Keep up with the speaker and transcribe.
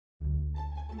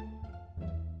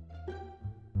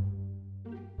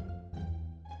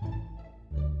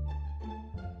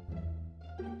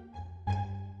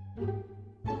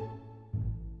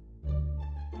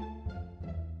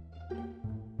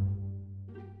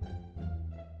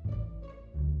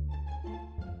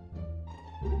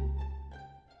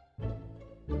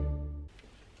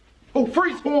Oh,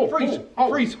 freeze! Oh, freeze!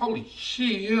 Freeze! Holy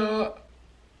shit.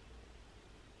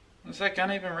 Is that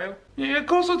gun even real? Yeah, of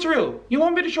course it's real. You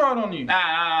want me to try it on you?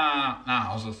 Nah, I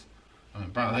was just... I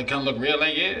mean, bro, that gun look real,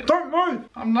 ain't it? Don't move!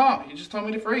 I'm not. You just told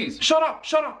me to freeze. Shut up!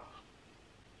 Shut up!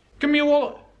 Give me your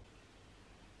wallet.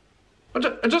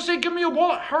 I just said give me your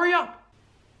wallet. Hurry up!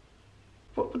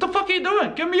 What the fuck are you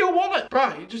doing? Give me your wallet!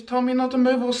 Bro, you just told me not to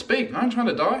move or speak. I ain't trying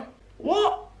to die.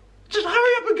 What? Just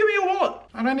hurry up and give me your wallet!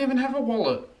 I don't even have a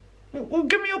wallet. Well,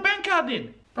 give me your bank card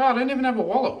then. Bro, I don't even have a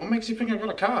wallet. What makes you think I got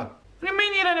a card? What do you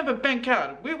mean you don't have a bank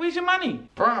card? Where's your money?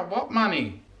 Bro, what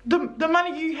money? The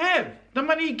money you have. The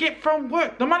money you get from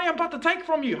work. The money I'm about to take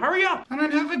from you. Hurry up. I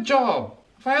don't have a job.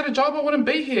 If I had a job, I wouldn't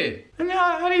be here. And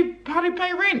how do you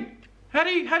pay rent? How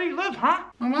do you live, huh?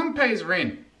 My mum pays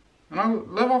rent. And I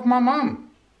live off my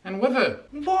mum. And with her.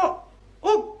 What?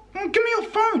 Oh, give me your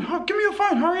phone. Give me your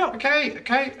phone. Hurry up.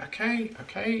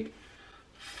 Okay.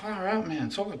 Far out, man.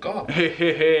 It's all I got.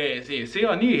 See,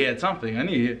 I knew you had something. I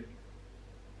knew you.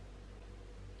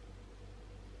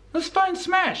 This phone's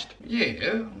smashed.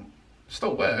 Yeah,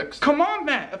 still works. Come on,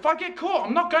 man. If I get caught,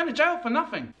 I'm not going to jail for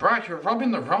nothing. Bro, you're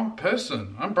robbing the wrong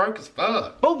person. I'm broke as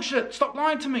fuck. Bullshit. Stop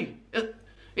lying to me.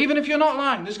 Even if you're not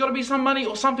lying, there's got to be some money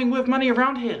or something worth money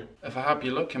around here. If I help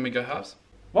you look, can we go halves?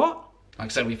 What?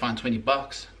 Like say we find $20,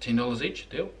 $10 each,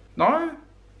 deal? No.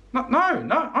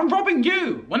 I'm robbing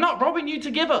you. We're not robbing you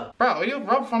together. Bro, all you'll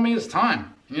rob from me is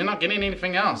time. And you're not getting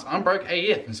anything else. I'm broke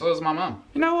AF, and so is my mum.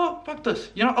 You know what? Fuck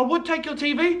this. You know, I would take your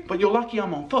TV, but you're lucky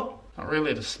I'm on foot. Not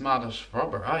really the smartest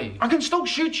robber, are you? I can still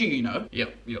shoot you, you know.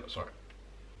 Yep, sorry.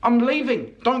 I'm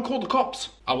leaving. Don't call the cops.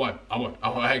 I won't.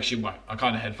 I actually won't. I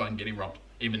kind of had fun getting robbed,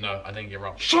 even though I didn't get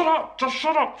robbed. Shut up! Just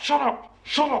shut up! Shut up!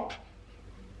 Shut up!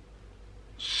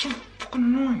 So fucking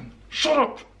annoying. Shut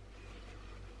up!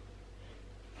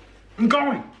 I'm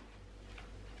going.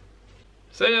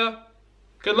 See ya.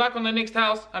 Good luck on the next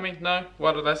house. I mean, no.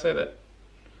 Why did I say that?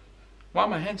 Why are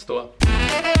my hands still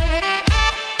up?